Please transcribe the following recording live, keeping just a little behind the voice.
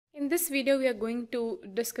this video, we are going to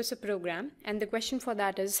discuss a program, and the question for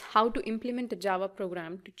that is how to implement a Java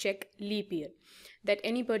program to check leap year, that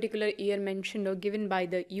any particular year mentioned or given by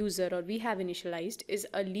the user or we have initialized is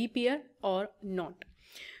a leap year or not.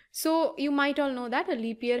 So you might all know that a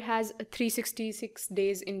leap year has 366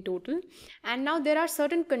 days in total, and now there are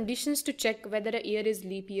certain conditions to check whether a year is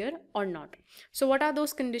leap year or not. So what are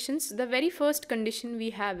those conditions? The very first condition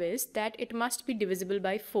we have is that it must be divisible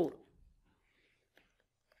by 4.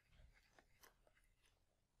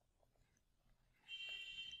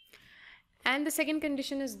 And the second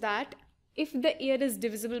condition is that if the year is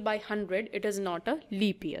divisible by 100, it is not a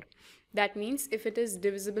leap year. That means if it is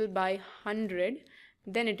divisible by 100,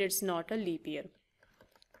 then it is not a leap year.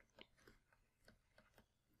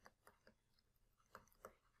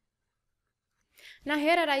 Now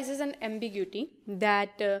here arises an ambiguity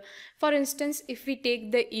that, for instance, if we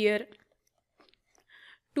take the year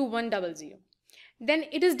 2100, then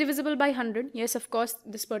it is divisible by 100. Yes, of course,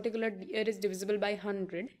 this particular year is divisible by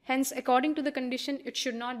 100. Hence, according to the condition, it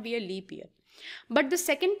should not be a leap year. But the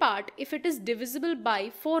second part, if it is divisible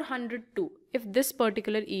by 402, if this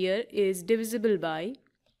particular year is divisible by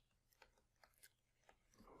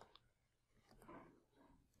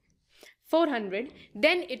 400,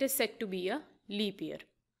 then it is said to be a leap year.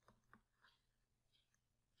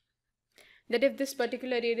 That if this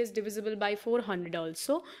particular year is divisible by 400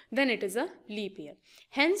 also, then it is a leap year.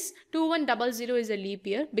 Hence, 2100 is a leap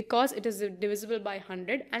year because it is divisible by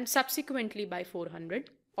 100 and subsequently by 400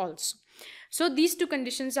 also. So these two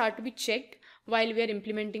conditions are to be checked while we are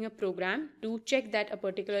implementing a program to check that a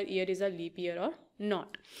particular year is a leap year or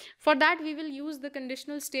not. For that, we will use the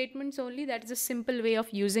conditional statements only. That is a simple way of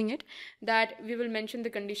using it, that we will mention the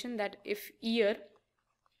condition that if year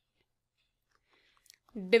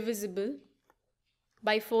divisible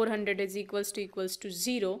by 400 is equals to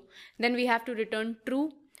 0, then we have to return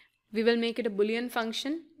true. We will make it a boolean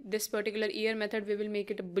function. This particular year method, we will make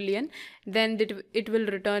it a boolean. Then it will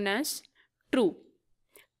return as true.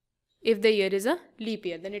 If the year is a leap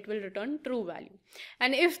year, then it will return true value.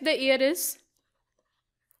 And if the year is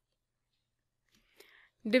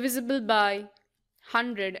divisible by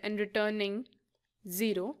 100 and returning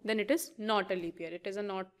 0, then it is not a leap year. It is a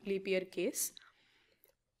not leap year case.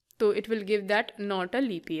 So it will give that not a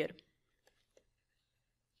leap year.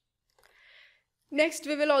 Next,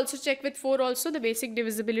 we will also check with 4 also the basic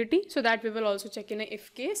divisibility. So that we will also check in a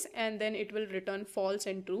if case, and then it will return false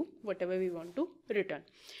and true, whatever we want to return.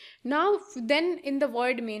 Now, then in the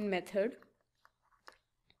void main method,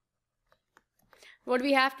 what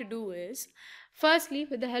we have to do is, firstly,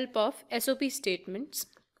 with the help of SOP statements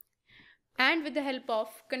and with the help of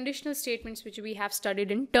conditional statements which we have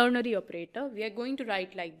studied in ternary operator, we are going to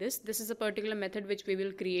write like this. This is a particular method which we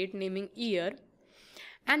will create naming year.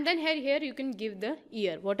 And then here you can give the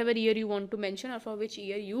year, whatever year you want to mention or for which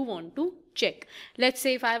year you want to check. Let's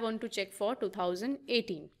say if I want to check for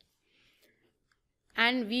 2018.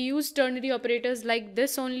 And we use ternary operators like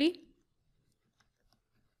this only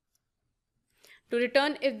to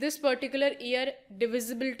return if this particular year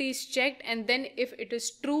divisibility is checked, and then if it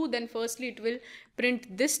is true, then firstly it will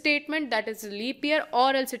print this statement, that is a leap year,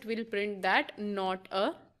 or else it will print that not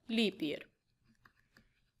a leap year.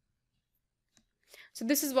 So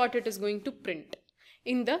this is what it is going to print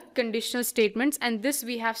in the conditional statements, and this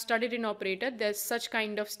we have studied in operator. There's such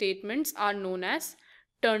kind of statements are known as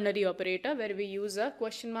ternary operator, where we use a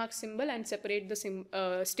question mark symbol and separate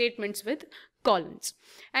the statements with colons.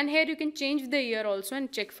 And here you can change the year also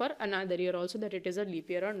and check for another year also that it is a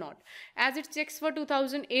leap year or not. As it checks for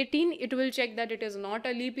 2018, it will check that it is not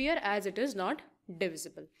a leap year as it is not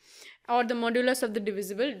divisible, or the modulus of the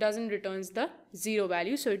divisible doesn't returns the 0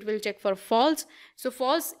 value, so it will check for false. So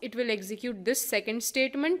false, it will execute this second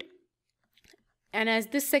statement, and as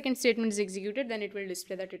this second statement is executed, then it will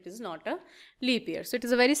display that it is not a leap year. So it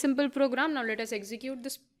is a very simple program. Now let us execute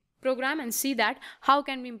this program and see that how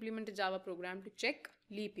can we implement a Java program to check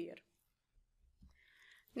leap year.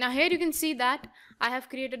 Now here you can see that I have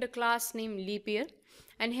created a class named leap year,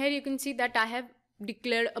 and here you can see that I have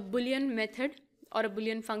declared a boolean method or a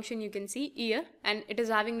boolean function, you can see year, and it is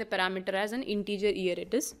having the parameter as an integer year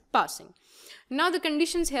it is passing. Now the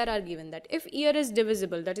conditions here are given that if year is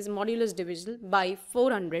divisible, that is modulus divisible by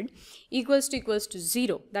 400 equals to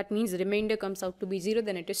 0, that means the remainder comes out to be 0,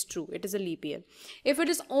 then it is true, it is a leap year. If it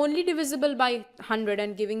is only divisible by 100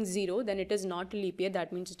 and giving 0, then it is not a leap year,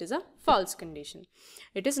 that means it is a false condition.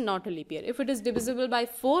 It is not a leap year. If it is divisible by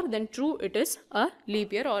 4, then true, it is a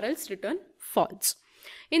leap year, or else return false.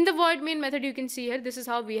 In the void main method, you can see here, this is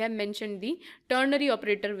how we have mentioned the ternary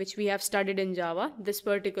operator which we have studied in Java. This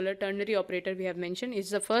particular ternary operator we have mentioned is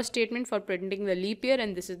the first statement for printing the leap year,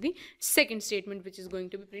 and this is the second statement which is going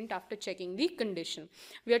to be print after checking the condition.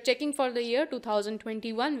 We are checking for the year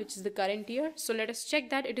 2021, which is the current year. So let us check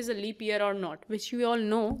that it is a leap year or not, which we all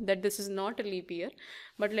know that this is not a leap year,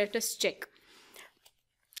 but let us check.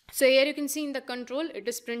 So here you can see in the control, it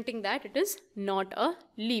is printing that it is not a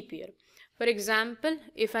leap year. For example,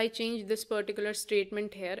 if I change this particular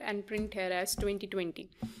statement here and print here as 2020,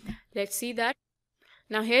 let's see that.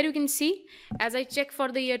 Now here you can see, as I check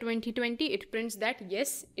for the year 2020, it prints that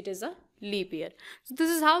yes, it is a leap year. So this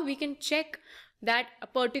is how we can check that a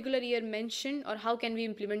particular year mentioned, or how can we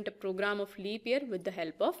implement a program of leap year with the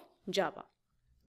help of Java.